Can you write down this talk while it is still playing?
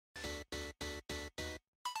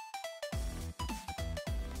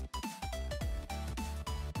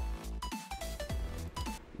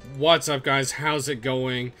What's up, guys? How's it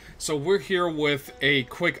going? So we're here with a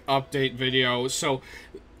quick update video. So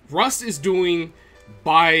Rust is doing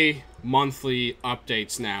bi-monthly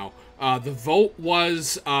updates now. The vote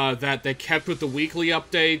was that they kept with the weekly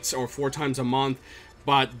updates or 4 times a month,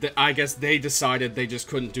 but I guess they decided they just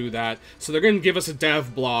couldn't do that. So they're going to give us a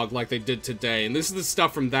dev blog like they did today. And this is the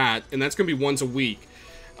stuff from that, and that's going to be once a week.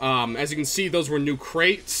 As you can see, those were new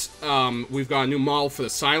crates. We've got a new model for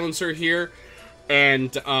the silencer here.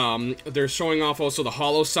 And they're showing off also the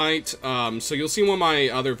holo sight. So you'll see in one of my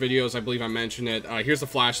other videos, I believe I mentioned it. Here's the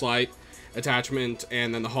flashlight attachment,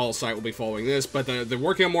 and then the holo sight will be following this. But they're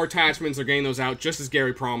working on more attachments. They're getting those out just as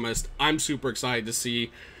Gary promised. I'm super excited to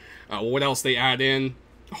see what else they add in.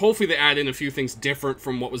 Hopefully they add in a few things different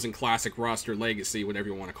from what was in Classic Rust or Legacy, whatever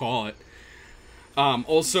you want to call it.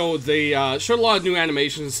 Also, they showed a lot of new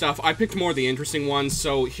animations and stuff. I picked more of the interesting ones.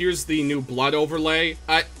 So here's the new blood overlay.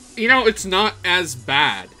 You know, it's not as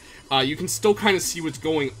bad. You can still kind of see what's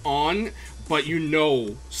going on, but you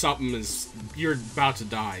know you're about to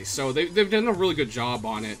die. So they've done a really good job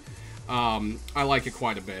on it. I like it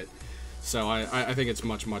quite a bit. So I think it's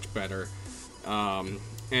much, much better.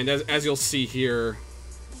 And as you'll see here,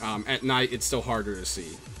 at night it's still harder to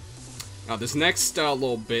see. This next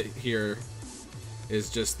little bit here is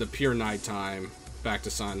just the pure nighttime, back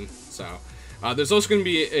to sun. So there's also going to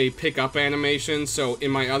be a pick-up animation. So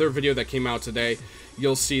in my other video that came out today,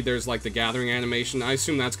 you'll see there's like the gathering animation. I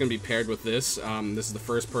assume that's going to be paired with this. This is the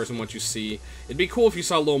first person what you see. It'd be cool if you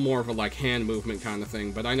saw a little more of a like hand movement kind of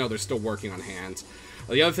thing, but I know they're still working on hands.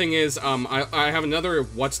 The other thing is, I have another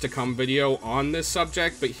what's to come video on this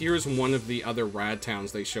subject, but here's one of the other rad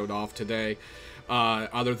towns they showed off today.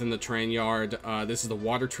 Other than the train yard, this is the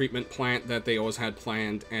water treatment plant that they always had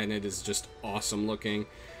planned, and it is just awesome looking.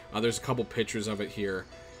 There's a couple pictures of it here.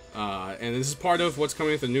 And this is part of what's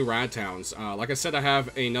coming with the new rad towns. Like I said, I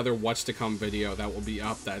have another what's to come video that will be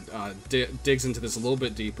up that digs into this a little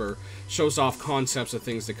bit deeper, shows off concepts of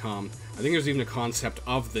things to come. I think there's even a concept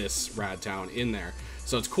of this rad town in there.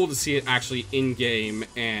 So it's cool to see it actually in-game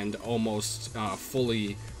and almost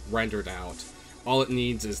fully rendered out. All it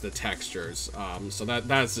needs is the textures. So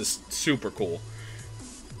that's just super cool.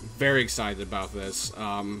 Very excited about this.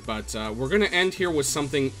 But we're going to end here with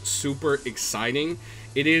something super exciting.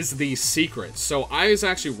 It is the secret. So I was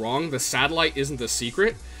actually wrong. The satellite isn't the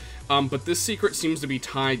secret. But this secret seems to be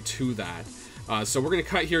tied to that. So we're going to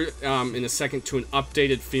cut here in a second to an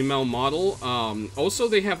updated female model. Also,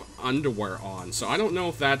 they have underwear on. So I don't know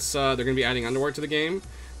if that's they're going to be adding underwear to the game.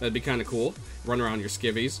 That'd be kind of cool. Run around your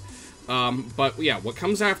skivvies. But yeah, what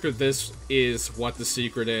comes after this is what the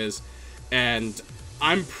secret is. And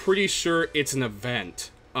I'm pretty sure it's an event.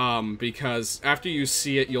 Because after you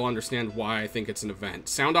see it, you'll understand why I think it's an event.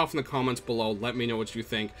 Sound off in the comments below. Let me know what you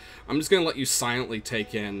think. I'm just going to let you silently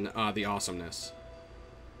take in the awesomeness.